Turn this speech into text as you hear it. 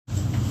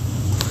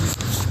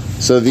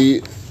So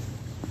the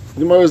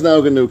Gemara is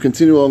now going to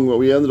continue on what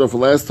we ended off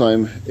with last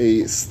time,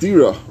 a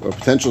stira, or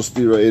potential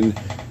stira, in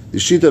the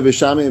Shita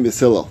Bishami and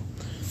Bishillel.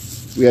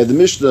 We had the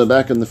Mishnah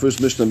back in the first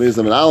Mishnah, Beis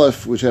Lamed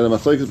Aleph, which had a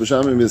Machlekes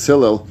Bishami and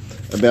Bishillel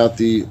about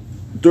the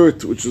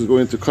dirt which is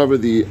going to cover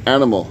the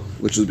animal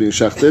which is being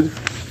shechted.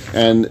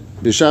 And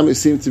Bishami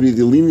seemed to be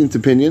the lenient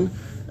opinion.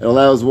 It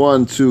allows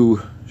one to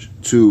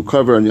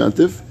cover on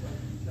Yantif.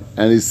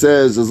 And he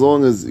says, as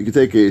long as you can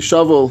take a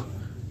shovel,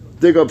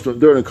 dig up some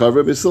dirt and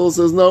cover it. Bishillel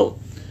says, no,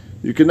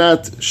 you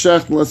cannot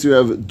shecht unless you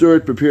have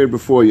dirt prepared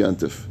before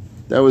Yantif.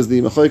 That was the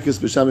Machlekes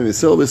Bishami and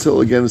Bishillel.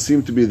 Bishillel again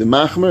seemed to be the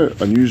Machmer,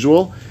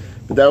 unusual,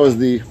 but that was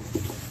the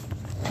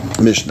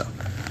Mishnah.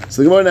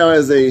 So the Gemara now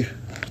has a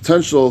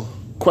potential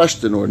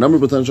question, or a number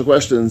of potential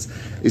questions,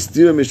 is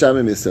stira Bishami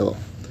and Bishillel.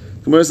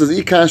 The Gemara says,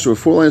 Ikash, or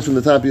 4 lines from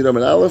the top, Yudam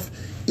and Aleph,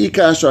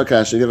 Ikash or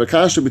Akash. If you have a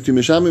kasha between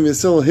Bishami and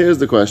Bishillel, here's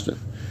the question.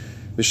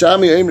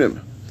 Bishami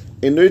Eimrim,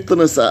 in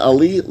Neutlanas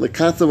Ali,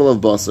 Lekatav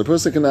of Basar. A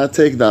person cannot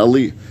take the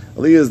Ali.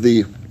 Ali is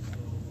the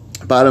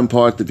bottom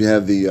part. If you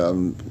have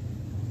the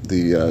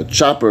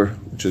chopper,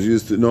 which is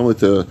used normally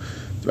to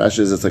thrash,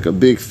 it's like a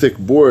big thick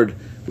board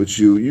which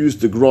you use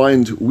to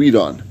grind wheat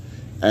on,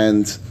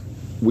 and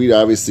wheat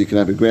obviously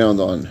cannot be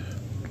ground on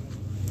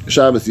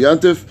Shabbos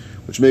Yantif,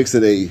 which makes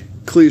it a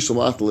kli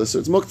shalmatalis. So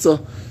it's muktzah.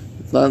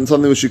 It's not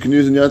something which you can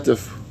use in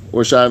Yantif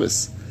or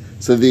Shabbos.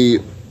 So the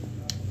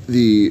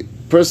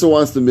person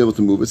wants to be able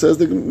to move. It says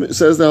the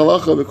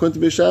halacha b'kunti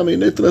b'shami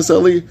nitnas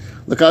ali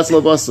l'katz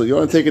lavasa. You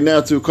want to take it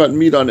now to cut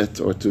meat on it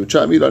or to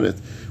chop meat on it,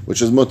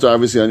 which is mutter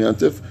obviously on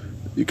Yantif.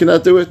 You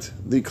cannot do it.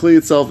 The kli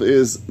itself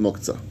is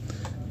muktzah.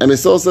 And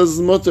Misol says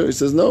it's mutter. He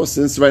says no,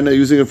 since right now you're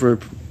using it for a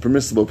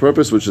permissible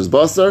purpose, which is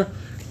basar,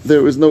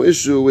 there is no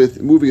issue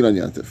with moving it on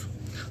Yantif.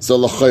 So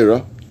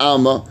l'chayra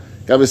alma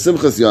gabe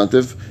simchas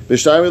Yantif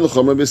b'shayim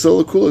l'chomer b'sil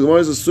l'kula. The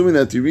Gemara is assuming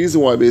that the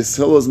reason why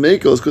b'sil is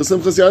mekel is because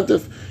simchas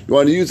Yantif. You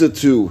want to use it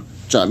to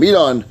chop meat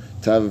on,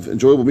 to have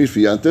enjoyable meat for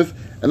Yantif,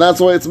 and that's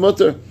why it's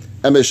mutter.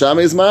 And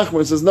b'shami is machmer.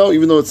 It says no,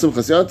 even though it's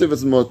simchas Yantif,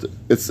 it's mutter.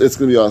 It's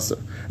going to be aser.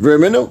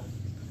 V'riminu,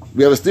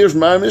 we have a steer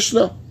from our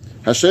Mishnah.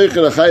 Hasheich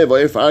and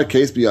Achayev for our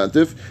case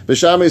b'Yantif.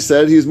 B'shami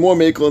said he's more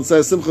mekel and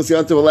says simchas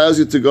Yantif allows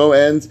you to go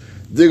and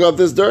dig up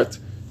this dirt,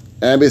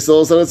 and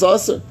b'sil said it's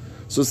aser.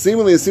 So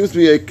seemingly, it seems to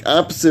be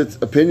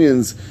opposite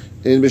opinions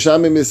in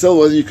Bishami and Bishillel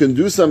whether you can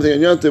do something in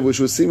Yantiv which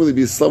would seemingly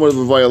be somewhat of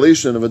a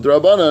violation of a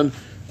Drabanan,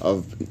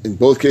 of, in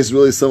both cases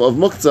really some of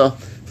Muktzah,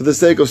 for the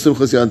sake of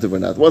Simchas Yantiv or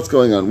not. What's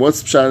going on?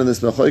 What's Pshat in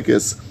this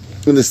Machlekes,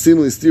 in the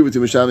seemingly steer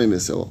between Bishami and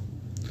Bishillel?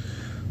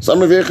 So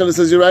Amar V'Yechon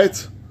says, you're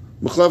right.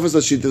 Mechlafas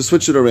Ashit,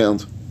 switch it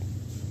around.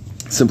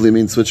 Simply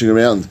means switching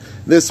around.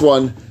 This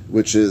one,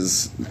 which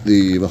is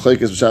the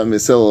Machlekes Bishami and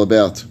Bishillel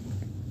about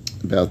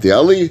the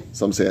Ali,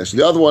 some say actually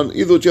the other one,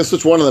 either just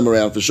switch one of them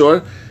around for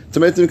sure, to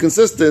make them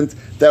consistent,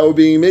 that would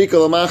be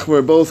Mekel and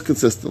Machmer both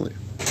consistently.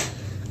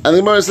 And the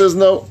Gemara says,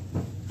 no,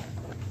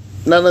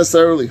 not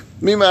necessarily.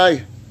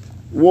 Mimai,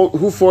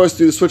 who forced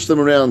you to switch them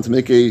around, to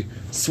make a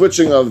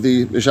switching of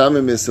the Bishami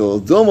and Bishillel?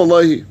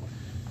 Dilmalahi,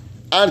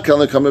 Ad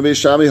Kalakam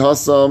Bishami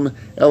Hasam,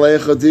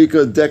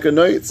 Elechadika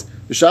Dekanoitz.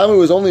 Bishami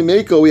was only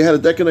Mekel, we had a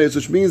Dekanoitz,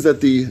 which means that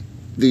the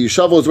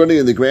shovel is already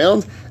in the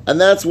ground, and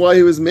that's why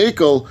he was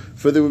mekel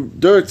for the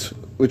dirt,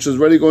 which is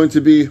already going to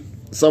be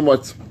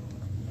somewhat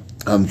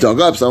dug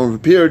up,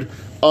 somewhat prepared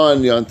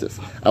on Yantif.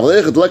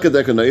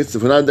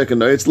 If we're not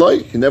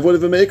dekanoitz, he never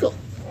would have been mekel.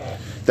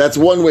 That's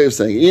one way of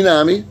saying it.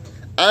 Inami,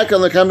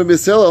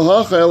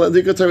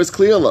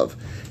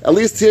 at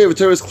least here, the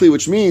Torah is kli,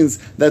 which means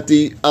that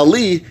the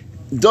ali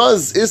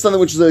is something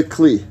which is a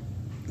kli.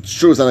 It's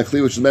true, it's not a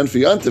kli which is meant for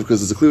Yantif,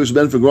 because it's a kli which is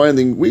meant for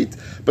grinding wheat,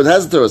 but it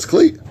has the Torah's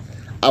kli.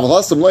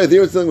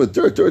 There it's dealing with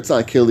dirt. Dirt's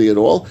not kili at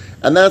all,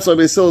 and that's why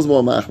Bishillel is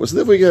more machmer. So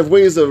therefore, you have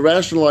ways of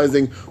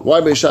rationalizing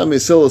why Bisham and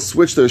Bishillel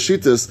switch their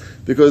shittas,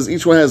 because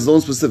each one has its own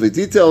specific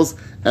details,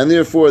 and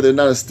therefore they're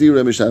not a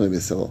stira Bisham and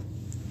Bishillel.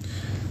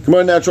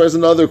 Gemara now tries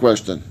another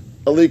question.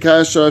 Ali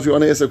Kasha, if you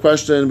want to ask a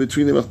question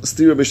between the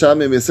stira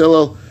Bisham and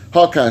Bishillel,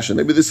 ha Kasha.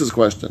 Maybe this is a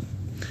question.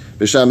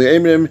 Bisham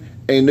Eimrim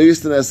ein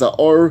neistan as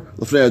or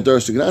lefnei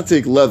adar. So you cannot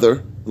take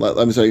leather. You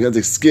cannot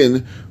take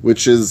skin,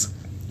 which is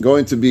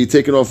going to be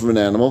taken off of an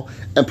animal,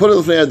 and put it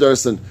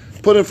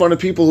in front of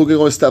people who can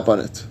go and step on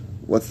it.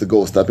 What's the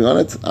goal of stepping on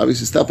it?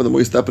 Obviously, the more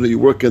you step on it, you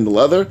work in the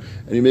leather,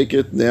 and you make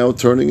it now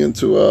turning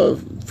into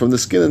from the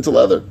skin into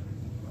leather.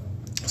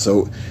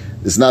 So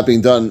it's not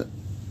being done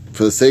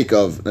for the sake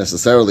of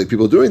necessarily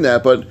people doing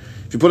that, but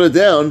if you put it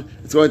down,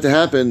 it's going to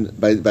happen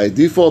by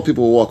default.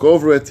 People will walk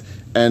over it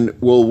and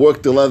will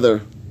work the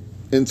leather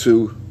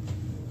into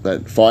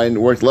that fine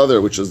worked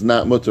leather, which is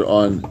not mutter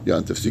on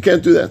Yantif. So you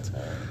can't do that.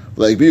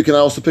 Like, but you can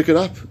also pick it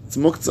up. It's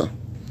muktzah.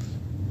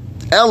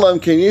 Elam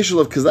ken yeshul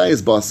of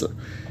kazayis basar.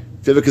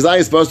 If you have a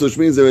kazayis basar, which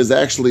means there is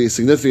actually a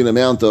significant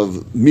amount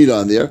of meat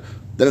on there,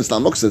 then it's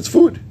not muktzah, it's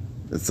food.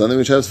 It's something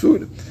which has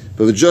food.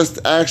 But with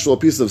just actual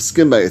piece of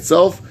skin by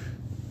itself,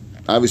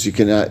 obviously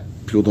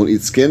people don't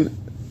eat skin,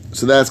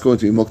 so that's going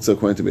to be muktzah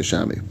according to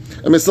Bishami.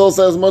 And Misol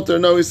says mutter,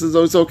 no, he says,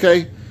 oh, it's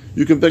okay.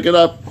 You can pick it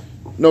up,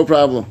 no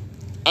problem.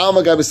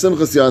 Alma Gabi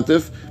Simchas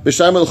Yantif,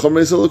 B'Shamei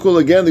L'Chomrei Silakul.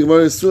 Again, the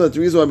Gemara is true that the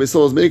reason why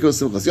Beisol is Meiko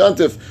Simchas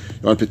Yantif,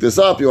 you want to pick this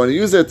up, you want to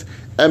use it,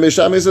 and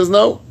Beishamei says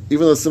no,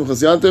 even though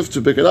Simchas Yantif, to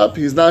pick it up,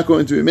 he's not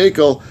going to be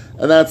Meiko,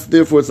 and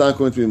therefore it's not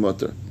going to be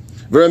Mutter.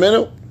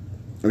 Veramenu,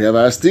 we have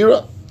our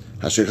Stira,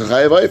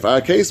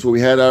 our case where we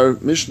had our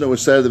Mishnah which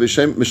said that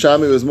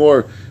Beishamei was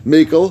more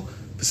Meiko,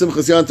 the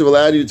Simchas Yantif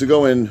allowed you to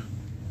go in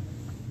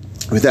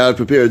without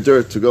prepared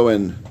dirt to go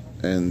in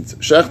and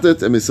shecht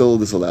it, and Beisol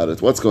disallowed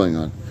it. What's going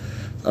on?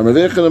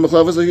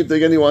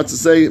 Again, he wants to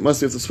say,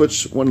 must you have to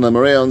switch one of them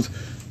around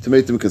to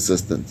make them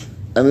consistent.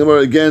 And the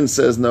Gemara again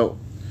says no.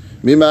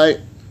 Mimai,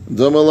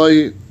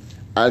 Domaloi,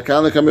 it's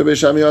again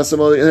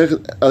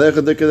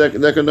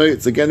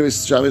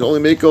Beishamei only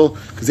Mekel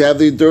because you have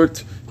the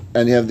dirt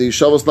and you have the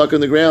shovel stuck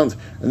in the ground,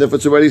 and therefore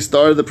it's already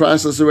started the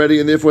process already,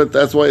 and therefore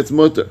that's why it's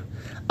mutter.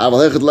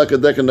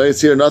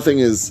 Here nothing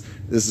is.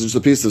 This is just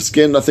a piece of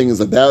skin. Nothing is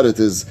about it.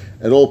 Is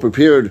at all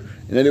prepared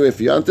in any way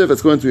for yantif?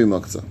 It's going to be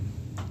muktzah.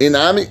 In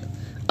Ami.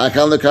 You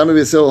can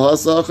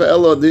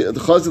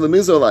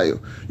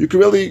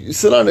really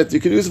sit on it. You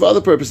can use it for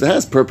other purposes. It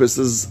has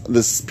purposes.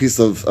 This piece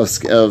of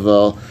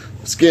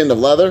skin of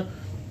leather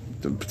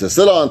to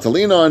sit on, to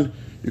lean on.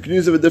 You can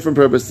use it for different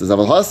purposes.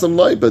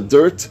 But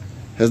dirt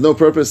has no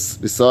purpose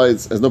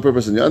has no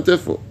purpose in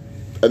yantif,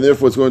 and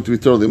therefore it's going to be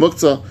totally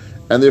muktzah,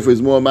 and therefore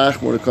it's more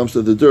mach when it comes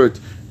to the dirt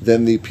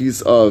than the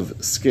piece of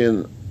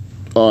skin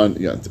on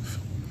yantif.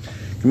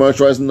 Gemara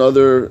tries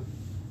another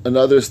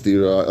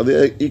stira.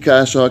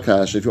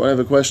 If you want to have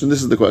a question,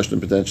 this is the question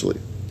potentially.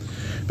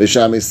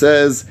 Beishamei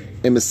says,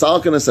 "In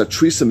misalkanas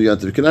atrisim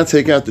yantiv, you cannot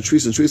take out the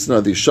trisin. Trisin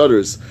are these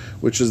shutters,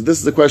 this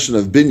is the question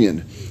of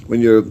binyan. When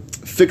you're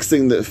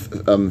fixing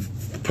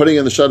putting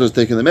in the shutters,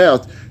 taking them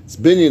out, it's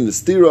binyan, the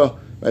stira.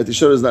 Right? The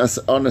shutters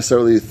aren't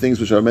necessarily things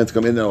which are meant to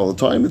come in there all the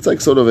time. It's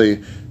like sort of a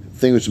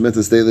thing which is meant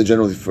to stay there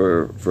generally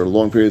for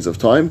long periods of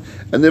time,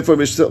 and therefore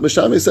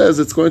Beishamei says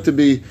it's going to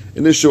be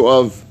an issue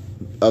of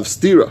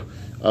stira.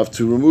 Of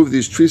to remove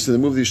these trees and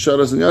remove these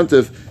shutters and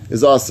yantiv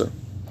is aser.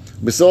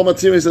 Beisol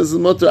Matiri says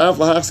it's mutter af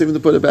lahachs even to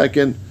put it back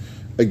in.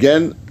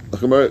 Again, the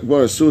Gemara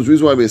assumes the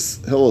reason why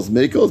Beisol is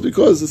mekel is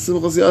because it's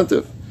simchas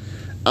yantiv.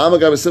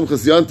 Amagab is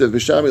simchas yantiv.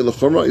 Beishamei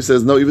lechumra. He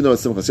says no, even though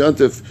it's simchas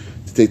yantiv,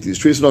 to take these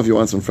trees off, you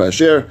want some fresh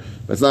air,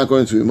 but it's not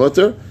going to be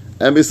mutter.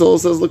 And Beisol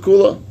says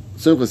lekula.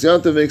 Simchas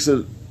yantiv makes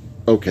it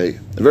okay.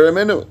 Very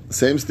menu,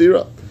 same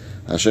stira.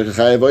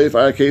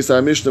 Our case,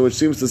 our Mishnah, which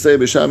seems to say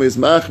Beishamei is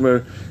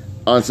machmer.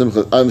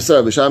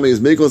 Beishamei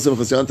is Mekel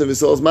Simchas Yantiv,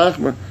 Beisol is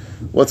Machmer.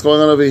 What's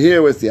going on over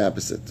here with the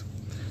opposite? The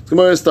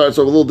Gemara starts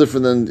off a little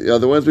different than the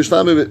other ones.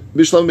 Bishlam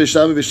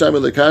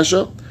Beishamei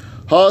Lekasha.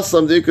 Ha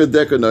Samdika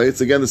Dekanoy.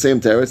 It's again the same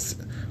teretz.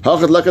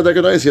 Hachad Laka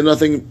Dekanoy. Here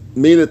nothing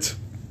made it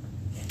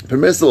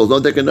permissible. No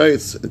Dekanoy.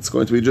 It's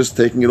going to be just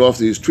taking it off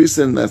to use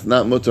trisin. That's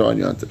not mutter on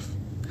Yantiv.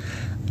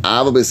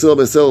 Ava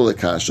Beisil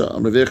Lekasha.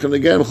 I'm reviewing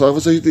again.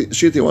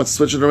 Shiti wants to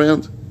switch it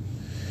around.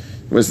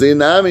 We're saying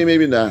Nami,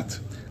 maybe not.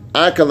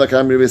 The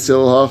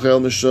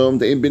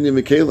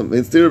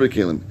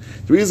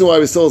reason why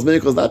we sell his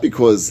medical is not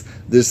because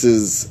this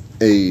is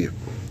a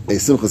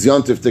simchas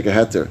yontif tika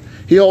heter.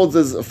 He holds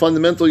as a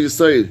fundamental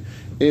yisoid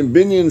in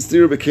binyan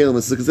stira b'kelim.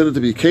 It's considered to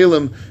be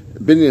kelim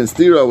binyan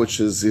stira, which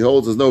is he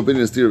holds as no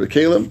binyan stira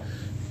b'kelim.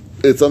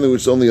 It's something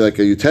which is only like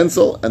a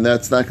utensil, and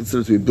that's not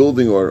considered to be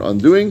building or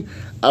undoing.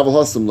 Aval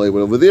hasam lay. But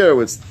over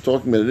there, it's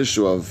talking about an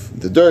issue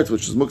of the dirt,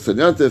 which is muktzah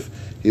yontif.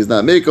 He's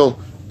not mekel.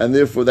 And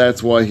therefore,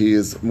 that's why he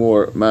is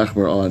more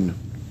machmer on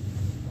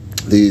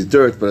the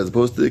dirt, but as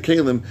opposed to the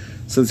kalim,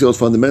 since he was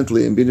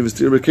fundamentally in binyan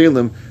v'stira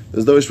b'kalim,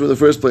 there's no issue in the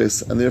first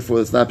place, and therefore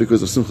it's not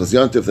because of simchas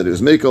yantif that he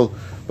was mekel,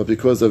 but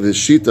because of his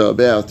shita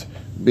about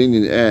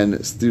binyan and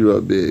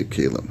stira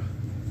b'kalim.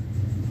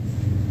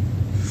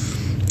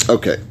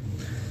 Okay.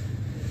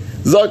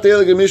 Zak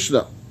De'elige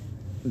Mishnah.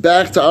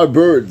 Back to our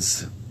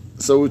birds.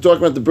 So we're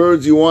talking about the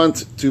birds you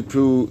want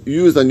to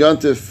use on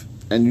yantif,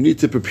 and you need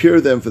to prepare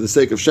them for the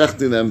sake of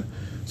shechting them.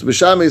 So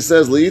Beishamei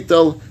says,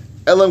 Leital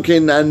elam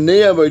kein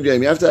nanea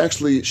v'yodem. You have to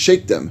actually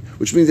shake them,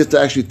 which means you have to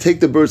actually take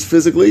the birds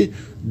physically,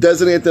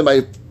 designate them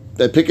by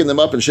picking them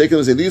up and shaking them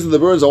and say, these are the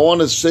birds I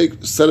want to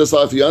set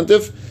aside for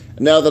yantif,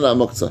 and now they're not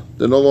muktzah.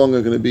 They're no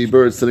longer going to be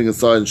birds sitting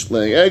inside and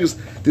laying eggs.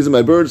 These are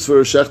my birds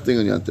for shechting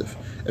on yantif.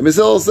 And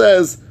Beisil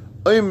says,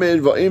 you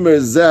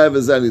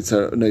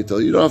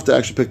don't have to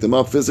actually pick them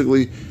up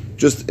physically,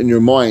 just in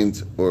your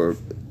mind or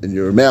in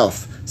your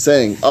mouth,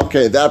 saying,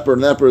 okay, that bird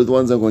and that bird are the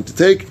ones I'm going to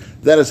take.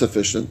 That is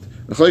sufficient.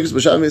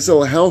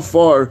 How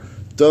far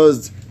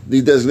does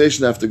the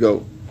designation have to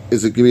go?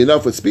 Is it going to be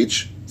enough with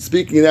speech?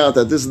 Speaking it out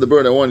that this is the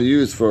bird I want to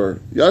use for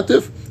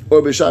yantif?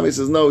 Or Beishamei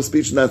says, no,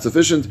 speech is not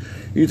sufficient.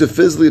 You need to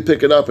physically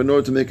pick it up in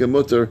order to make a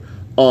mutter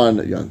on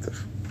yantif.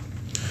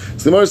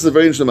 So the Gemara is a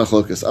very interesting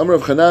machlokas. Amar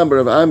of Chanam bar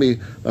of Ami,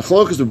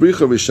 machlokas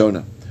b'bricha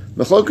rishona.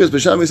 Machlokas,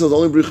 Beishamei says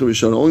only bricha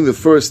rishona, only the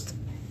first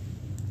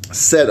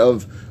set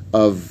of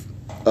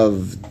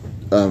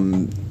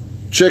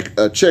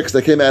chicks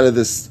that came out of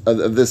this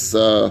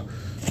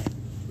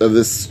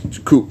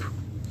coop.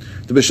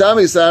 The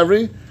Beishamei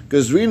Savri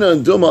Gazrina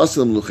and Duma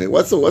Asalim Luche.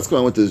 What's going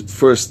on with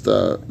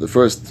the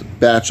first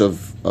batch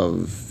of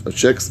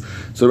chicks?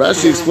 So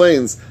Rashi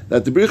explains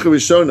that the Bricha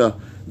Rishona,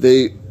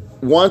 they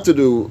wanted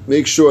to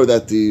make sure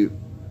that the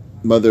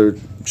mother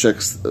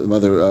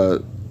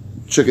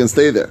chickens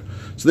stay there.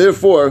 So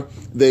therefore,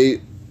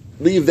 they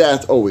leave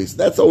that always.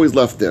 That's always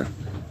left there.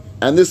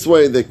 And this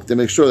way, they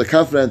make sure they're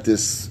confident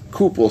this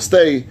coop will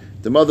stay,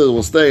 the mother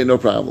will stay, no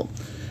problem.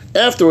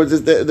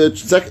 Afterwards, the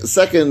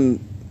second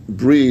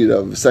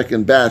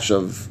batch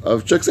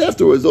of chicks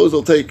afterwards, those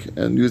will take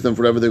and use them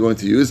for whatever they're going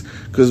to use,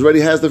 because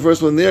already has the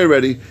first one there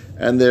already,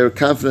 and they're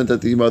confident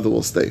that the mother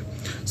will stay.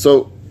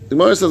 So, the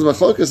Gemara says,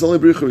 Machlokas only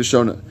Bricha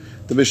Rishona.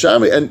 The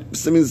Bishami, and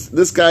that means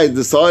this guy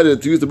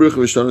decided to use the Bricha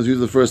Rishona, to use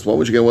the first one,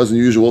 which again wasn't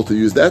usual to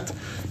use that,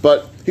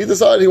 but he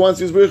decided he wants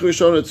to use Bricha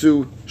Rishona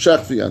to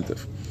Shach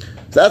Yantif.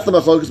 So that's the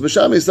Machlokas.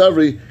 Bishami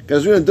Savri,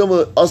 Gazrin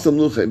Duma Aslam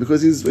Luche,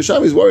 because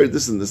Bishami's worried,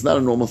 this is not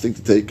a normal thing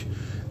to take,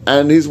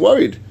 and he's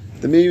worried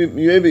that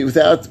maybe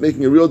without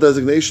making a real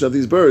designation of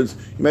these birds,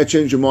 you might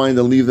change your mind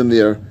and leave them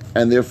there,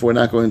 and therefore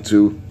not going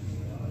to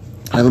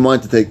have a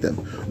mind to take them.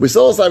 He's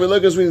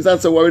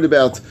not so worried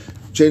about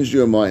changing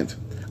your mind.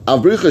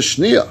 Avricha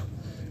Shnia,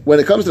 when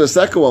it comes to the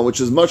second one,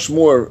 which is much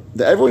more,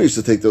 everyone used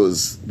to take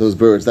those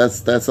birds.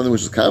 That's something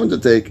which is common to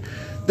take.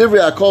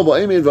 Everyone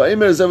agrees,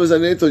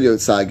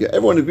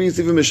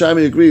 even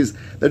Mishami agrees,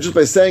 that just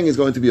by saying is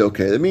going to be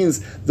okay. That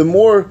means the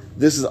more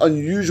this is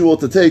unusual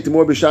to take, the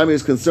more Mishami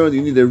is concerned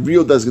you need a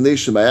real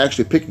designation by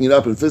actually picking it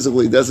up and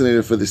physically designating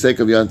it for the sake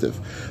of Yantif.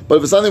 But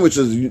if it's something which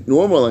is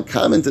normal and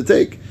common to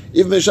take,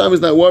 even Mishami is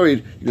not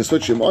worried, you can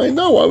switch your mind.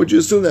 No, why would you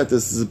assume that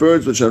this is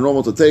birds which are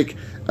normal to take,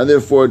 and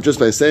therefore just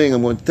by saying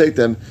I'm going to take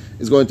them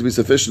is going to be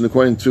sufficient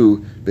according to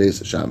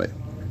Beis Shammai.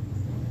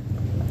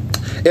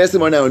 Ask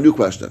them now a new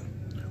question.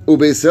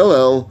 Beis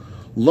Hillel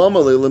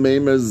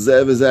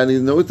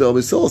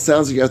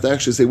sounds like you have to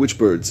actually say which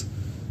birds,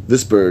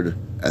 this bird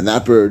and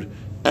that bird.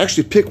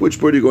 Actually pick which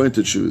bird you're going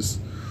to choose.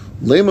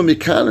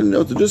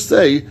 To just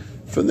say,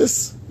 from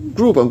this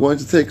group I'm going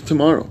to take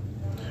tomorrow.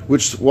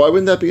 Why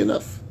wouldn't that be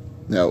enough?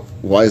 Now,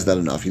 why is that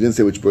enough? You didn't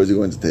say which birds you're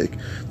going to take.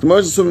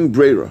 Tomorrow's assuming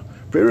Breira.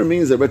 Breira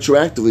means that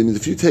retroactively, means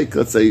if you take,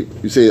 let's say,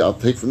 you say, I'll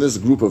take from this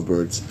group of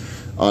birds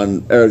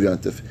on Erev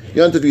Yantif.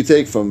 Yantif you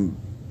take from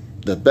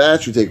that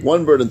batch, you take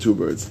one bird and two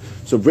birds.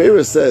 So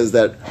Breira says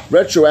that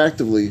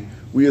retroactively,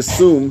 we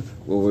assume,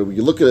 when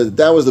you look at it,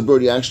 that was the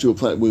bird you actually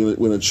were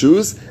going to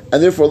choose,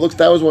 and therefore, look,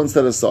 that was one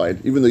set aside,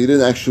 even though you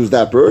didn't actually choose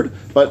that bird.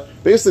 But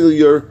basically,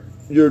 your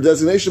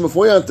designation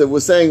before Yantif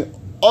was saying,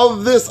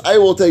 of this, I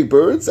will take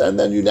birds, and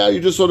then you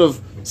just sort of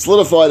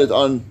solidified it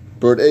on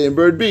bird A and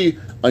bird B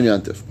on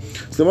Yantif.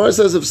 So the Gemara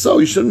says, if so,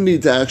 you shouldn't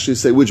need to actually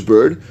say which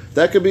bird.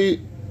 That could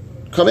be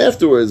come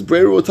afterwards.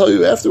 Breira will tell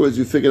you afterwards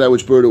you figured out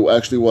which bird it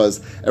actually was.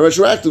 And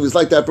retroactively, it's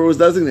like that bird was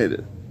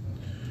designated.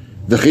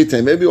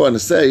 Maybe you want to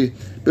say,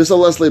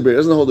 Breira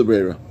doesn't hold the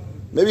Breira.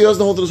 Maybe he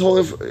doesn't hold this whole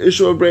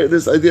issue of Breira,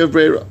 this idea of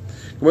Breira.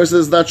 Gemara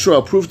says it's not true.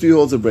 I'll prove to you he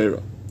holds a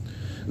Breira.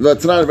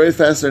 That's not a very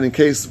fascinating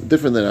case,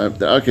 different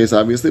than our case,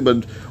 obviously,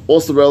 but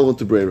also relevant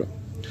to Breira.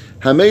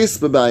 Hameis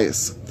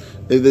b'bayis.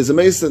 If there's a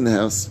mace in the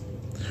house,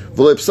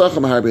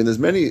 and there's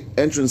many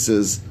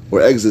entrances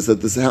or exits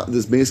that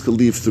this mace could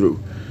leave through.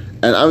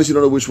 And obviously you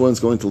don't know which one's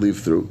going to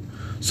leave through.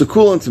 So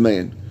kul and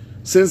tamayin.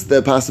 Since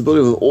the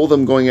possibility of all of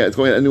them going at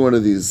any one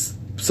of these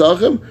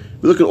psachim,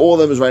 we look at all of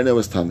them as right now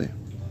as tami.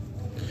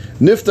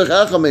 Niftach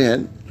acha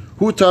mehen,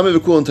 hu tami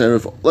v'kul and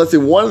tamayin. Let's say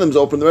one of them is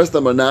open, the rest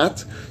of them are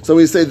not. So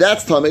we say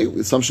that's tami,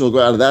 the assumption will go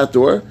out of that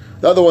door.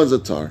 The other one's a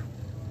tar.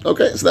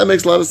 Okay, so that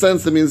makes a lot of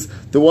sense. That means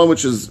the one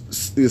which is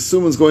the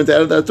assumed is going to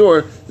out of that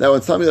door, that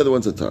one's tami, the other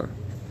one's a tar.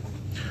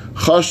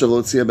 Chashav,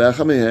 let's see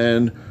acha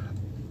mehen.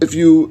 If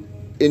you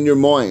in your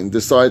mind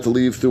decide to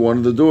leave through one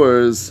of the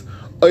doors,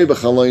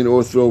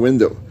 or through a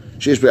window.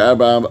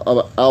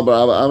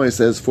 Alba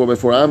says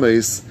 4x4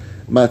 ames,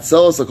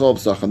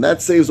 and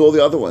that saves all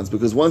the other ones,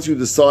 because once you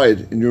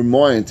decide in your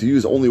mind to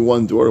use only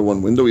one door or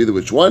one window, either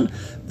which one,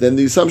 then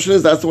the assumption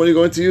is that's the one you're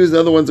going to use, the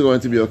other ones are going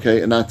to be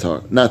okay, and not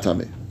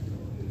tami.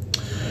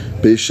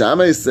 Beis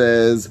Shammai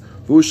says,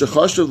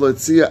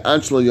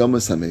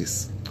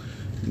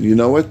 you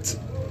know what?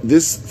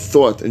 This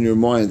thought in your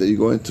mind that you're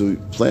going to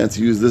plan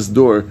to use this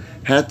door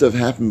had to have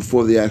happened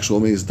before the actual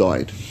mace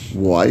died.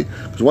 Why?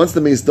 Because once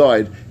the mace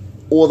died,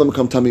 all of them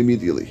come tummy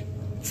immediately.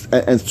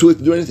 And it's too late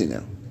to do anything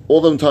now. All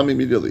of them tummy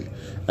immediately.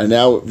 And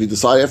now, if you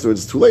decide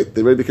afterwards, it's too late.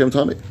 They already became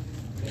tummy.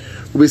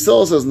 Beis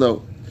Hillel says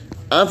no.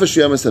 Even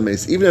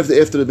if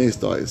after the mace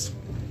dies.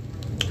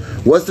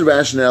 What's the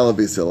rationale of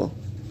Beis Hillel?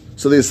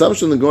 So the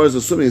assumption the Gemara is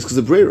assuming is because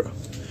of Breira.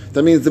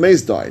 That means the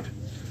mace died.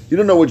 You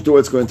don't know which door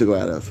it's going to go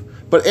out of.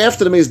 But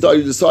after the mace died,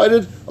 you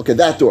decided, okay,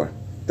 that door.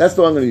 That's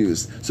the one I'm going to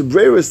use. So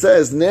Breira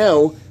says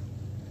now,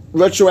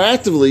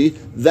 retroactively,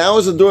 that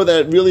was a door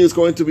that really is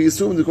going to be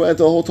assumed to go out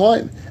the whole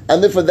time.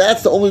 And therefore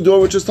that's the only door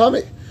which is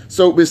tummy.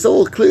 So Beis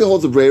Hillel clearly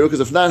holds a Breira,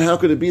 because if not, how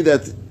could it be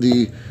that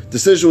the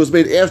decision was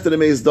made after the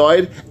mace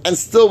died, and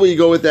still we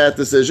go with that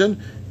decision?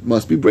 It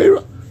must be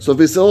Breira. So if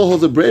Beis Hillel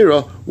holds a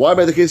breira, why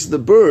by the case of the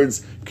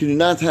birds can you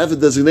not have the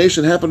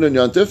designation happen on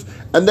Yontif?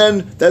 And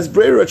then that's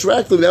breira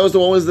retroactively. That was the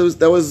one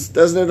that was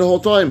designated the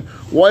whole time.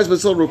 Why does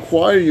Beis Hillel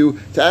require you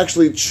to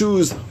actually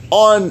choose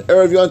on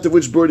Erev Yontif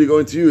which bird you're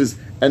going to use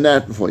and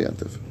not before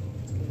Yontif?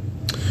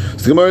 So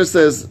the Gemara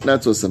says,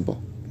 not so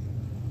simple.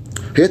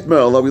 Hitmer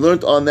Allah, we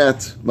learned on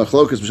that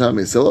Machlokas B'Sham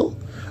Beis Hillel,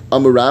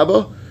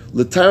 Amurabba,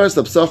 L'taras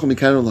L'psachim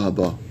Mikanu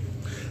L'haba.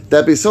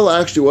 That Beis Hillel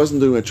actually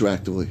wasn't doing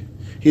retroactively.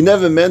 He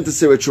never meant to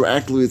say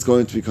retroactively it's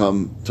going to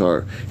become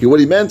tar. What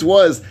he meant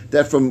was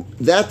that from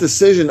that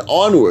decision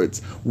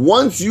onwards,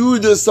 once you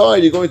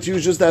decide you're going to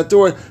use just that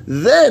door,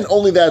 then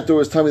only that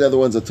door is telling me the other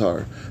one's a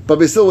tar. But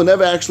Beis Hillel will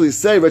never actually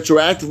say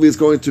retroactively it's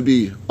going to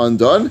be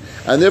undone,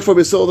 and therefore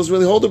Beis Hillel doesn't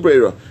really hold a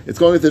breira. It's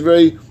going with a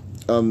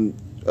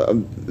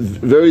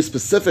very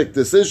specific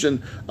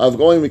decision of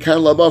going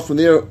Mikan Labah from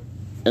there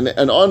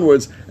and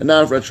onwards, and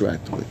not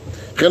retroactively.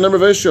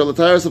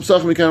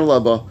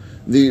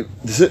 The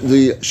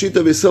Shita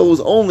of Beis Hillel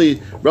was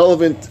only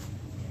relevant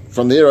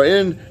from the era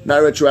in,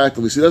 not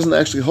retroactively. So he doesn't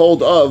actually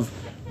hold of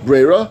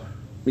Breira,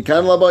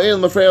 Mikan Laba'in,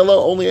 Mafrei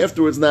Allah, only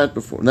afterwards, not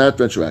before, not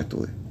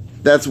retroactively.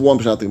 That's one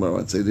Pshat the Gemara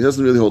would say. He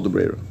doesn't really hold the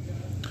Breira.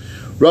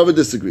 Rava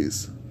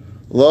disagrees.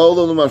 Lo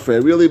the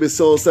Mafrei. Really, Beis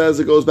Hillel says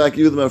it goes back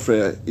even the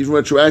Mafrei. Even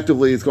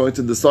retroactively, it's going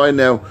to decide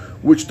now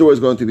which door is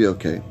going to be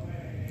okay.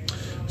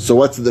 So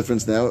what's the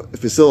difference now?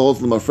 If Beis Hillel holds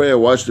the Mafrei,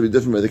 why should it be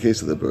different by the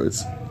case of the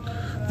birds?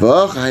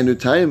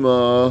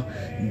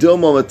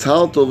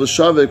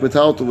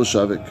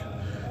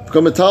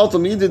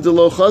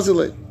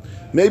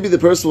 Maybe the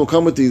person will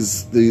come with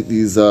these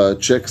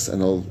chicks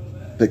and he'll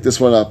pick this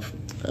one up,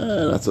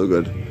 not so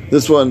good.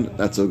 This one,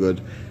 not so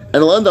good, and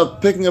he'll end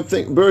up picking up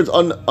birds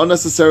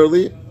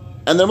unnecessarily,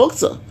 and they're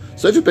muktzah.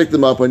 So if you pick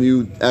them up when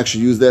you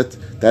actually use that,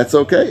 that's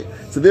okay.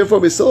 So therefore,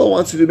 Beis Hillel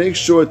wants you to make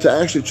sure to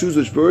actually choose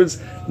which birds,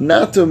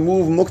 not to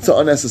move muktzah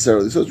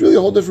unnecessarily. So it's really a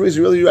whole different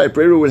reason. Really, you're right.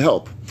 Breira would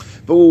help.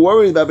 But we're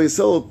worried about Beis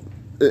Hillel,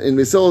 in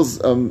Beis Hillel's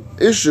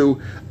issue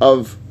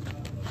of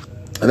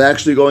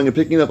actually going and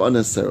picking up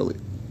unnecessarily.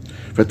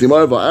 Gemara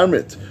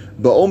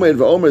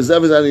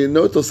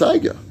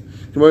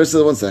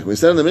says, one second, we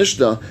said in the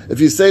Mishnah,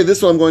 if you say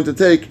this one I'm going to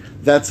take,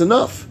 that's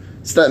enough.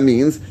 So that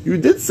means you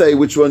did say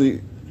which one,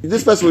 you did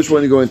specify which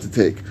one you're going to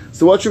take.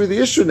 So what should be the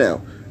issue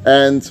now?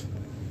 And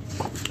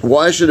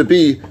why should it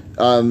be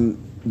why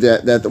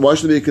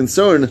should there be a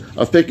concern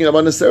of picking up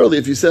unnecessarily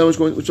if you say which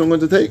one I'm going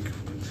to take?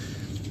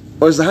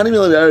 Or is the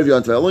Hanimil of Erev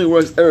Yantif? It only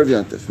works Erev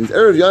Yantif. It means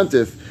Erev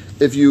Yantif,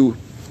 if you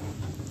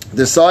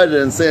decided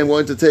and say I'm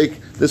going to take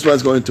this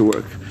one's going to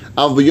work.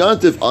 Av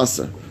Yantif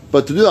Aser.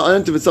 But to do the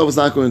Yantif itself is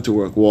not going to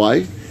work.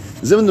 Why?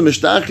 Zim the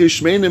Mishtaki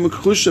Shmeinim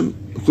Kushim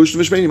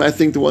V'Shmeinim. I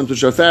think the ones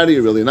which are fatty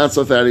are really not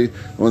so fatty.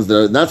 The ones that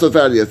are not so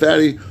fatty are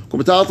fatty.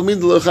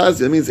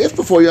 It means if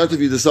before Yantif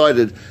you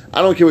decided,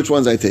 I don't care which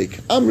ones I take.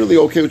 I'm really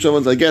okay which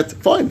ones I get.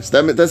 Fine.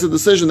 So that's a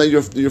decision that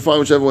you're fine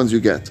whichever ones you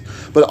get.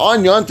 But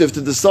on Yantif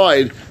to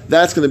decide,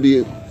 that's going to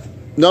be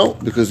no,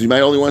 because you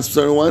might only want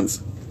certain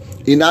ones.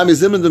 Inami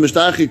Zim the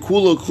Mishtaki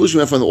Kulo Kushim.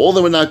 I find all of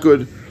them are not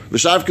good.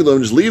 V'shavkilo,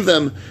 and just leave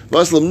them.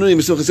 V'aslam nuni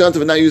b'simchas yantif,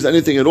 and not use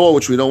anything at all,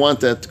 which we don't want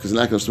that because they're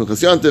not going to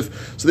simchas yantif.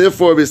 So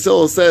therefore, Beis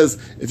Hillel says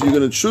if you're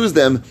going to choose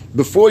them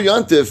before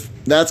yantif,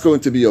 that's going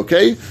to be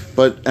okay,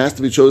 but it has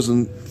to be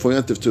chosen for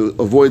yantif to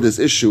avoid this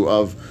issue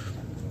of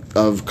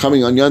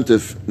coming on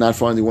yantif, not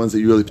finding ones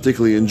that you really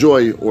particularly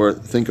enjoy or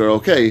think are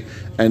okay,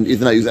 and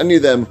either not use any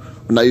of them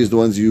or not use the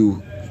ones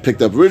you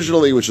picked up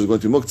originally, which is going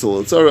to be muktzal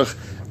or tzarech,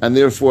 and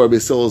therefore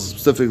Beis Hillel is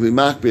specifically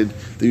makbid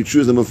that you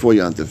choose them before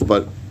yantif,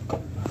 but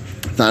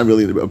it's not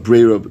really a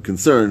breira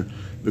concern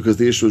because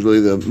the issue is really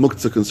the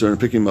muktzah concern,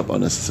 picking them up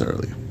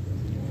unnecessarily.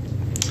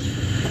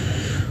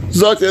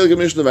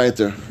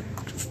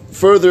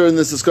 Further in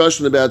this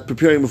discussion about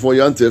preparing before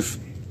Yantif,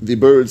 the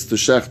birds to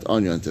shecht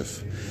on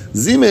Yantif.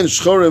 Zimen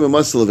shchorim and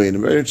masalavein.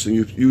 Very interesting.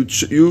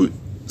 You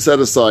set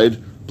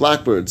aside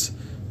blackbirds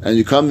and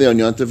you come there on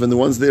Yantif and the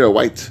ones there are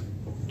white.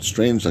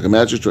 Strange, like a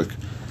magic trick.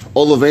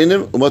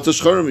 Olavenim umatzah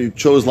shchorim.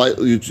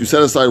 You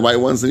set aside white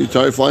ones and you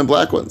try flying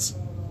black ones.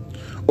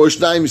 Or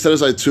Shnaim, you set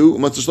aside 2,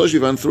 Matzah Shlosh, you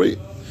found 3.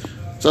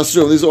 So that's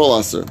true, these are all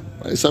Aser.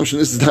 My assumption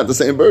is not the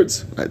same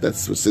birds. Right?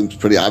 That's what seems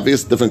pretty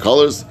obvious, different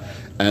colors.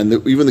 And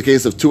even the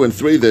case of 2 and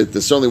 3,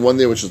 there's certainly one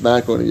there which is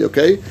not going to be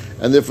okay,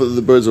 and therefore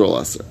the birds are all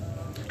Aser.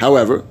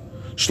 However,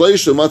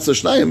 Shleish Matzah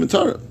Shnayim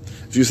Mitara.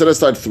 If you set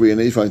aside 3 and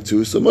then you find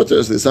 2, so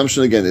Mutter, so the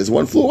assumption again is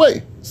one flew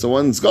away. So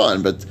one's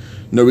gone, but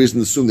no reason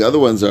to assume the other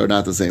ones are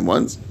not the same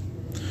ones.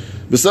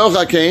 B'Sauch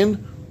HaKain,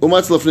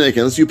 unless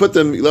you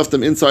left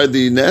them inside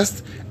the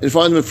nest and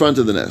find them in front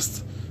of the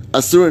nest.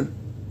 Asurin,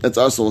 that's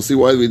us. We'll see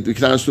why we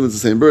cannot assume it's the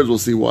same birds. We'll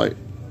see why.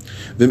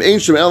 If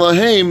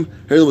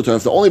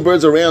the only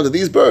birds around are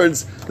these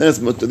birds, then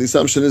the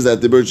assumption is that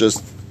the birds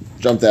just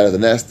jumped out of the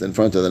nest in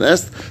front of the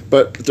nest.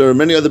 But if there are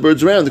many other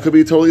birds around, it could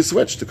be totally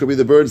switched. It could be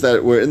the birds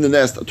that were in the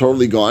nest are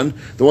totally gone.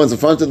 The ones in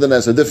front of the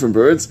nest are different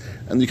birds,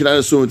 and you cannot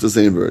assume it's the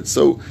same birds.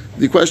 So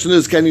the question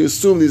is, can you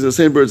assume these are the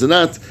same birds or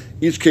not?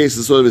 Each case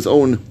is sort of its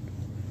own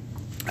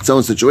its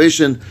own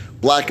situation.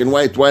 Black and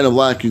white, white and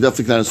black, you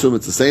definitely cannot assume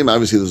it's the same.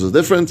 Obviously, those are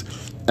different.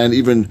 And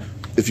even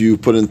if you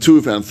put in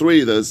 2, found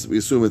 3, we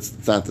assume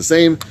it's not the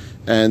same.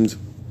 And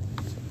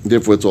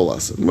therefore, it's all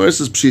us. Gemara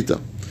says Pshita.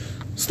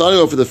 Starting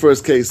off with the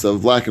first case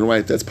of black and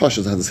white, that's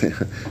Pasha, it's not the same.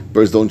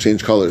 Birds don't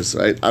change colors,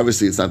 right?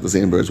 Obviously, it's not the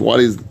same birds. Why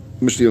does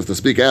Mishnah have to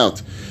speak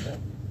out?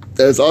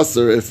 There's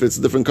Aser, if it's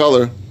a different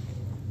color,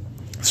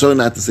 certainly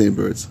not the same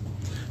birds.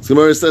 So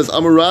Gemara says,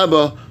 Amar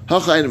Rabba,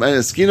 Hachayin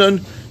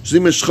Skinon,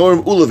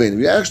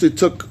 we actually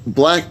took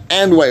black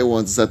and white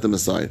ones and set them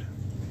aside.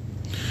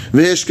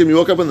 You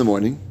woke up in the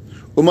morning,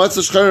 and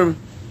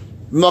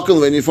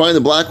you find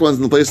the black ones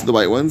in the place of the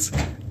white ones,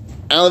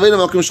 and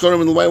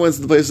the white ones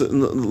in the place of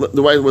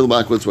the white where the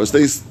black ones were. So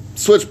they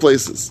switch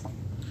places.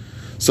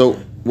 So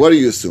what do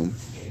you assume?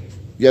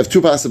 You have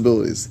 2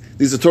 possibilities.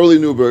 These are totally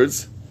new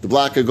birds. The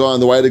black are gone,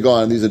 the white are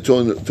gone. These are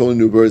totally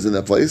new birds in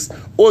that place.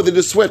 Or they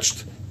just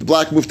switched. The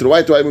black moved to the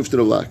white moved to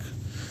the black.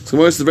 So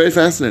this is very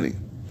fascinating.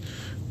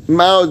 You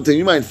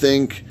might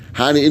think,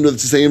 Hani,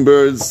 it's the same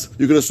birds.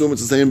 You can assume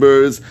it's the same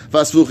birds.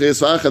 They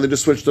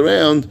just switched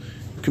around.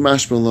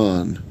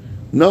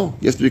 No,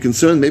 you have to be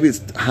concerned. Maybe it's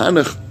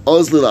Hanach,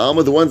 Ozli,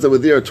 Alma, the ones that were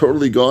there are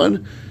totally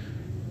gone.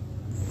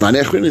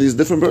 These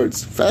different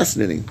birds.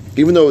 Fascinating.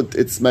 Even though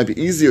it might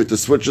be easier to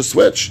switch a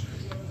switch,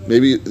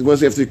 maybe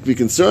once you have to be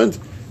concerned,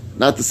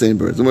 not the same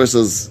birds. The Gemara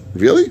says,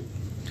 really?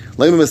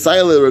 It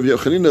sounds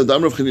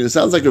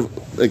like Rav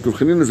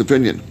Chanina's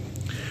opinion.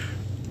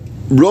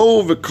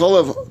 Rov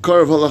karav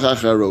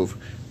halach rov.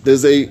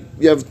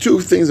 You have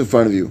 2 things in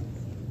front of you,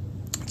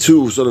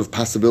 2 sort of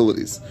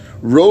possibilities.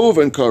 Rov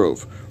and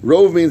karov.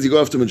 Rov means you go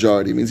after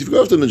majority. It means if you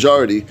go after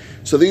majority,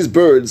 so these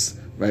birds,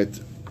 right?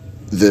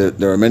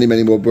 There are many,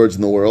 many more birds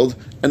in the world,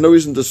 and no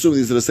reason to assume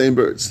these are the same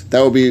birds.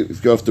 That would be if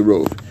you go after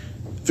rov.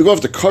 If you go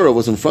after karov,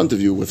 what's in front of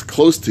you, what's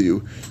close to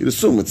you, you'd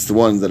assume it's the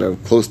ones that are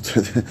close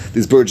to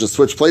these birds. Just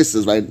switch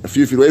places, right? A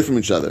few feet away from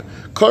each other.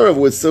 Karov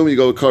would assume you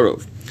go with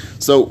karov.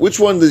 So which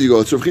one did you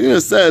go to? Rav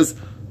Chanina says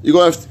you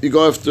go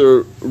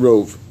after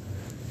rov,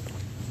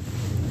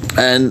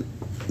 and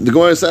the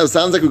Gemara says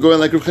sounds like we're going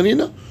like Rav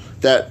Chanina,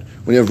 that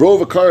when you have rov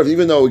or karov,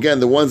 even though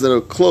again the ones that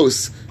are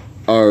close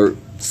are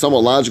somewhat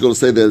logical to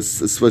say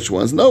there's switch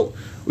ones. No,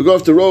 we go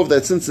after rov,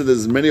 that since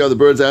there's many other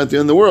birds out there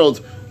in the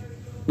world,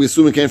 we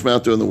assume it came from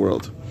out there in the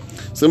world.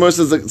 So the Gemara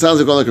says it sounds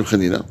like going like Rav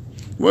Chanina.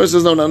 The Gemara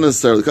says no, not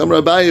necessarily. Come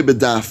Rabbi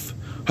bedaf,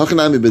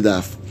 hachanami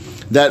bedaf.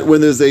 That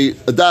when there's a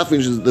daf,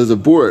 means there's a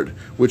board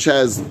which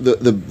has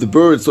the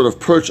birds sort of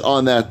perch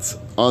on that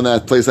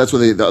place. That's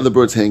where the other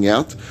birds hang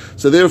out.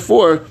 So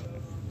therefore,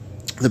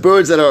 the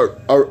birds that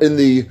are in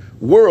the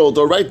world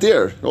are right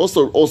there.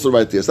 Also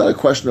right there. It's not a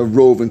question of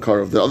rov and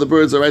karov. The other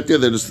birds are right there.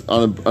 They're just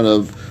on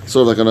a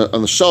sort of like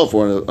on a shelf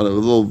or on a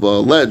little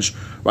ledge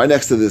right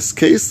next to this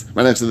case,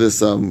 right next to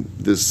this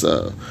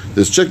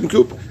chicken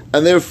coop,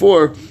 and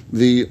therefore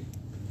the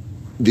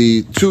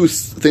 2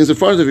 things in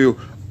front of you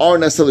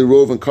aren't necessarily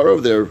rov and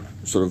karov. They're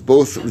sort of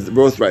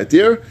both right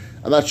there.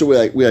 I'm not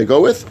sure where I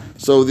go with.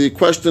 So the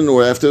question,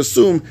 or I have to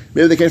assume,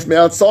 maybe they came from the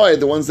outside,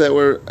 the ones that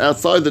were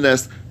outside the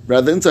nest,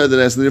 rather than inside the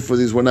nest, and therefore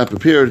these were not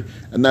prepared,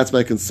 and that's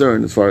my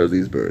concern as far as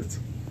these birds.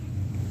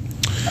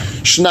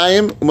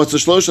 Shnayim,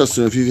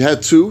 if you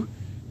had 2,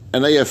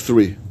 and now you have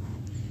 3,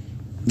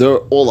 they're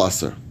all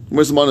aser.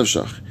 Where's the man of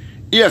shach?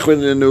 If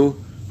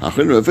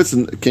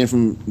it came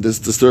from this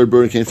third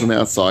bird, came from the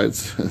outside,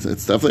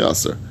 it's definitely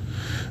aser.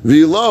 At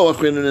least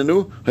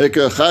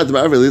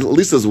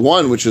there's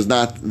one which is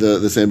not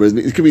the same bird.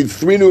 It could be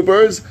 3 new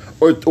birds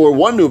or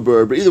 1 new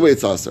bird, but either way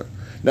it's aser.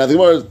 Now the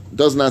Gemara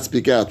does not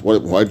speak out. Why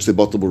did you say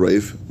batal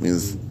b'reiv?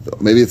 Means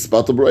maybe it's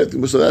batal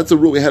b'reiv. So that's a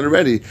rule we had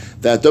already,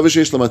 that davar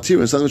sheish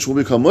lamatir, something which will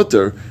become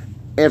mutter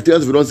after the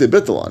other we don't say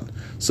bittul on.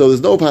 So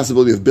there's no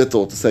possibility of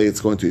bittul to say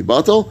it's going to be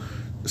batal.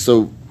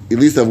 So at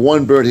least have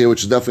 1 bird here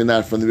which is definitely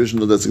not from the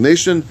original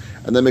designation,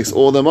 and that makes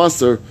all of them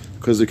aser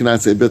because we cannot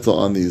say bittul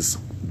on these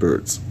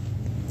birds.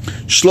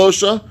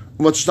 Shlosha,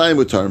 u'matzshtayim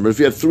mutar. But if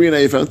you had 3 and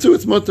now you found 2,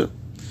 it's mutter.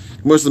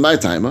 Most of my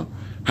timer.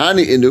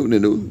 Hani inu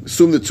ninu.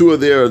 Assume the 2 are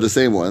there are the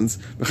same ones.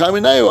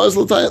 One of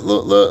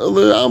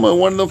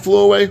them flew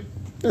away.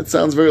 That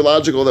sounds very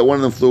logical that one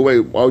of them flew away.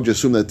 Why would you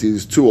assume that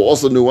these 2 are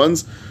also new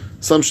ones?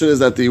 Assumption is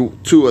that the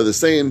 2 are the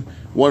same.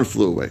 1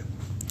 flew away.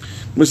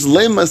 It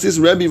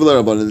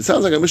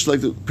sounds like a mission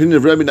like the opinion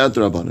of Rebbe, not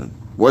the Rabbanan.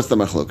 What's the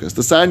machlokas?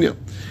 The sanya.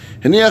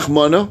 Heniach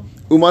mana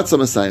umatza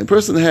masayim. A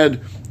person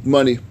had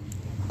money,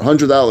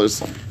 $100,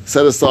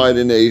 set aside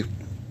in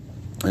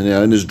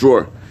his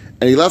drawer,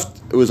 and he left.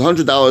 It was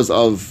 $100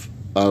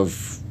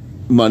 of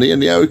money,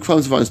 and now he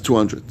comes and finds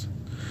 200.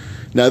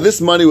 Now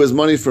this money was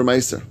money for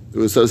Meiser. It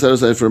was set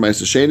aside for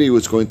Meiser Sheni. He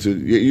was going to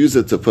use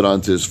it to put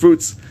onto his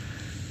fruits.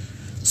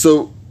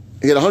 So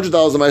he had $100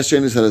 of Meiser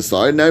Sheni set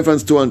aside. Now he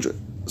finds 200.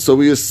 So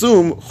we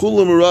assume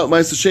Chulam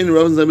Meiser Sheni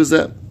Ravens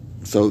Nebizet.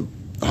 So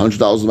 $100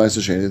 of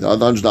Meiser Sheni. The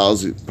other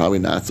 $100 probably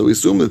not. So we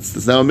assume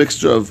it's now a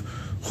mixture of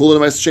Chulam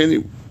and Meiser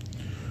Sheni.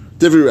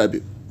 Divri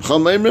Rabbi. Chal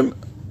Meimrim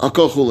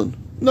Akol Chulan.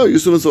 No, you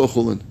assume it's all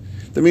Chulan.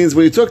 That means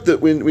when you took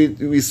when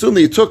we assume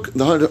that you took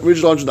the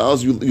original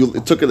 $100, you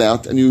took it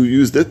out and you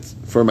used it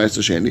for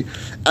Meister Sheni,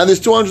 and there's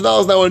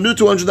 $200 now, a new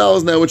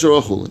 $200 now, which are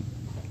all chulin.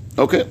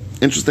 Okay,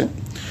 interesting.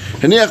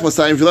 Haniach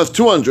Masayim, if you left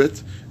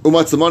 200,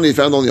 what's the money? You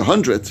found only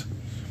 100.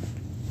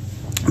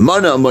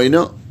 Mana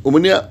Amayna,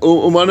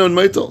 Umana and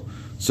Meitel.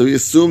 So we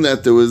assume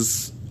that there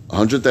was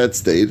 100 that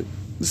stayed,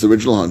 this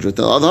original 100, and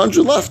the other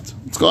 100 left.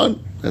 It's gone.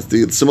 That's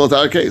similar to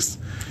our case.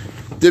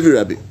 Divi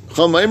Rabbi.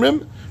 Chal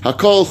Maimrim,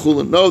 Hakol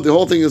Chulin. No, the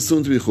whole thing is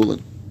assumed to be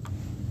Chulin.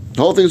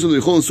 The whole thing is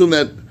assumed to be Chulin. Assume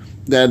that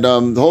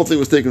the whole thing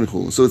was taken in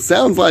Chulin. So it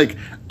sounds like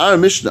our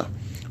Mishnah,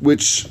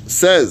 which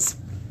says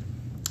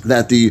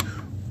that the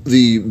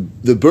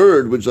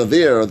bird which are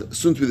there,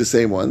 soon to be the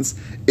same ones,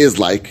 is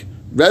like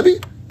Rabbi.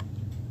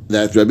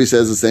 That Rabbi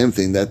says the same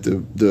thing, that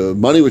the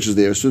money which is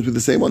there is soon to be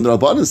the same one. The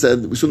Rabbanan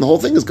said, we assume the whole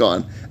thing is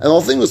gone, and the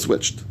whole thing was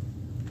switched.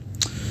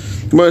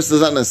 Gemara says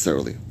not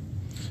necessarily.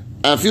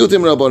 I feel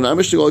Tim Rabbanan, I'm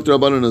going to go to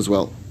Rabbanan as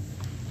well.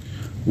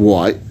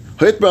 Why?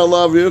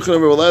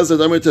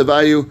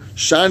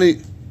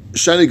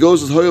 Shani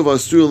goes as Hoyov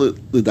Astru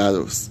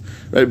Lidados.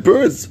 Right?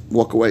 Birds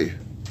walk away.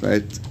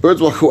 Right?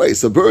 Birds walk away.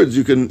 So birds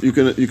you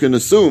can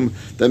assume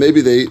that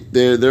maybe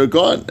they're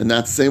gone and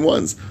not the same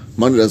ones.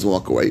 Money doesn't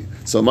walk away.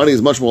 So money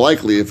is much more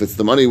likely if it's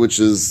the money which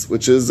was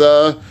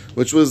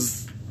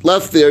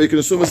left there, you can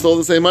assume it's still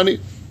the same money.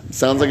 It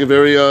sounds like a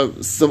very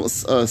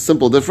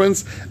simple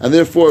difference, and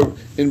therefore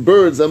in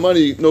birds and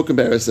money, no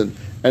comparison.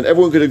 And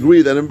everyone could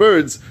agree that in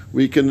birds,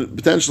 we can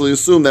potentially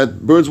assume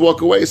that birds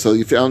walk away. So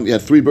you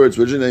had 3 birds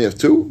originally, now you have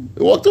 2,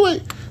 it walked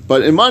away.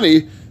 But in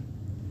money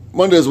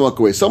doesn't walk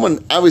away.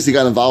 Someone obviously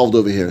got involved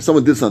over here.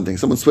 Someone did something.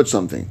 Someone switched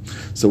something.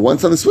 So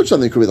once something switched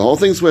something, it could be the whole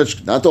thing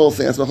switched, not the whole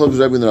thing. That's Machlokes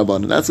Rebbe and the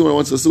Rabbanan. That's when one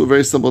wants to assume a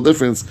very simple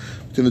difference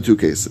between the two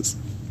cases.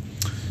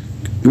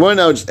 Gemara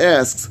now just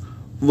asks,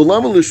 why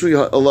do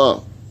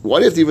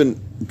you have to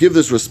even give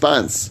this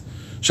response?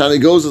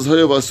 Shani goes as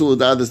Hoyav Asul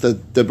Dadis,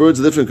 that the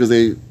birds are different because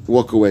they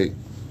walk away.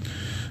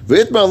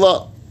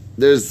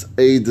 There's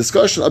a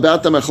discussion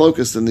about the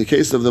Machlokes in the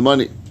case of the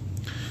money.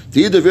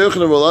 There's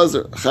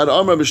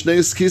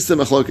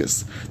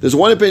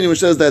one opinion which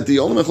says that the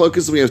only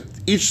machlokes we have,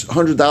 each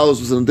 $100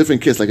 was in a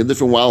different kiss, like a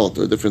different wallet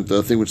or a different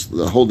thing which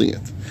they're holding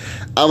it.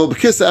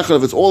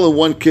 If it's all in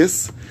one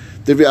kiss,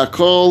 that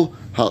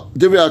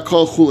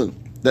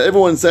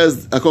everyone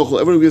says,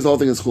 everyone agrees the whole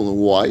thing is chulin.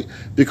 Why?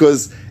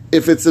 Because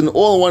if it's an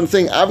all-in-one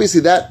thing,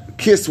 obviously that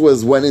kiss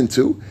went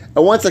into,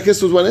 and once that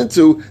kiss went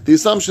into, the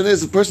assumption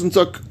is the person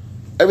took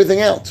everything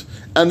out,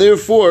 and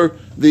therefore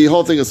the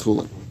whole thing is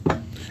chulin.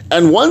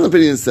 And one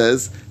opinion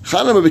says,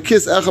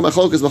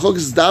 machlokes is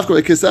dafka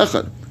by kiss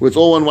echad, where it's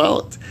all one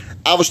wallet.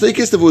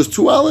 If it was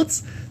 2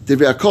 wallets,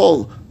 if it's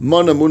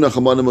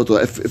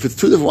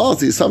 2 different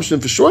wallets, the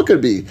assumption for sure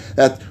could be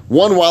that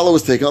one wallet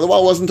was taken, the other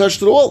wallet wasn't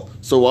touched at all.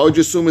 So why would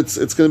you assume it's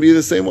going to be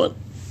the same one?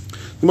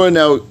 The Gemara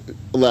now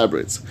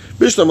elaborates.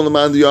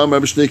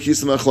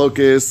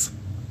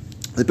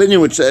 The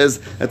opinion which says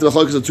that the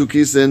machlokes are 2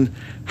 kisin,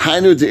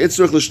 hainu de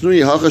itzrach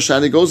l'shnui hacha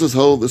shani goes as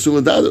whole the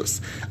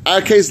suladados.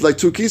 Our case is like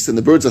 2 kisin.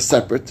 The birds are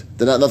separate;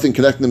 they're not nothing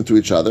connecting them to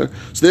each other.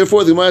 So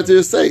therefore, the Gemara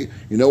to say,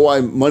 you know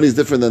why money is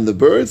different than the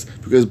birds?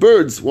 Because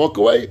birds walk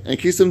away and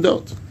kisim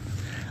don't.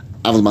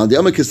 Aval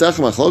mandiyama kisach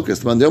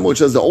machlokes. The mandiyama which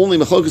says the only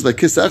machlokes like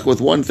kisach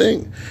with one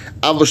thing.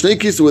 Aval shnei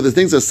kisim where the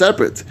things are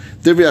separate.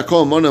 Divri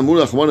akol mona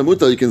mulach mona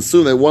muta. You can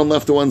assume that one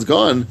left and one's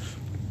gone.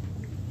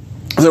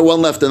 There's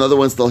one left and another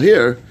one's still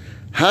here.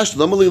 Why did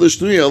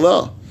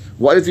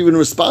you even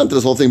respond to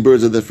this whole thing?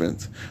 Birds are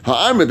different.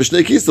 Everyone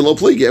agrees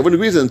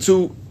on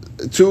two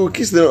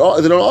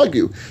kisin. They don't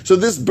argue. So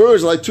these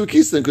birds are like 2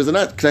 kisin because they're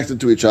not connected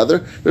to each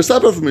other. They're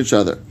separate from each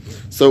other.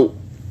 So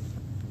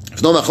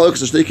if no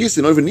machlokes or shnei kisin,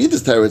 you don't even need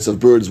this teretz of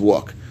birds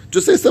walk.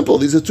 Just say simple.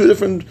 These are 2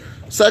 different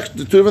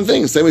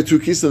things. Same way 2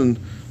 kisin,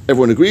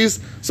 everyone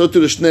agrees. So to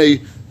the shnei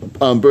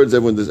birds,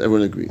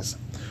 everyone agrees.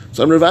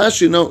 So I'm Rav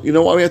Ashi, you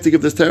know why we have to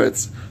give this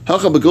teretz?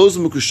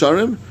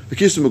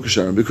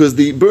 Because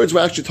the birds were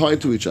actually tied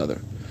to each other.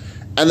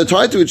 And they're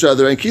tied to each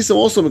other, and kisim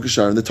also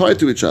mukusharim, they're tied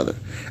to each other.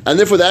 And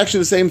therefore they're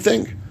actually the same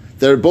thing.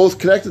 They're both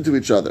connected to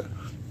each other.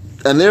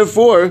 And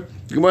therefore,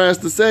 the Gemara has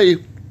to say,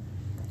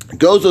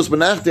 gozos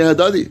menachti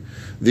hadadi.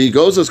 The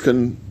gozos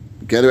can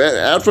get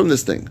out from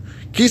this thing.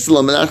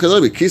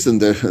 Kisim,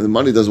 the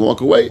money doesn't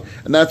walk away,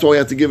 and that's why we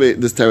have to give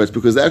this teretz,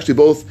 because they're actually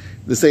both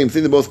the same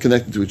thing. They're both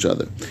connected to each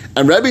other.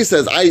 And Rebbe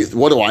says,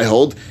 what do I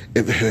hold?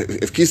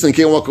 If Kisim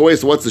can't walk away,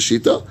 so what's the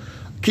shita?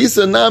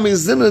 Kisim nami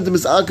zimna de.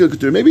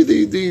 Maybe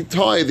the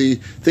tie, the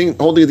thing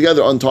holding it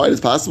together, untied. It's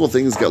possible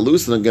things get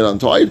loose and get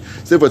untied.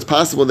 So therefore, it's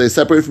possible they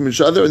separate from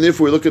each other, and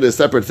therefore we look at it as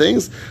separate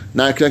things,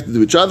 not connected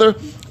to each other.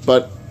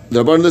 But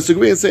the Rabbanan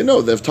disagree and say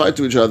no, they've tied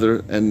to each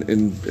other, and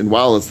in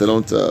wallets they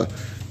don't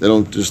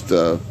just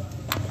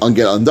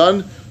get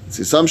undone. It's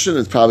the assumption.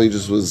 It probably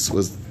just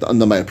was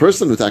undone by a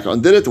person who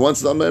undid it. Once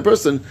it's done by a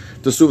person,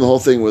 to assume the whole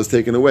thing was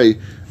taken away,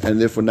 and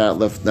therefore not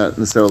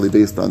necessarily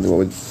based on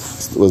what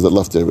was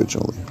left there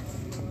originally.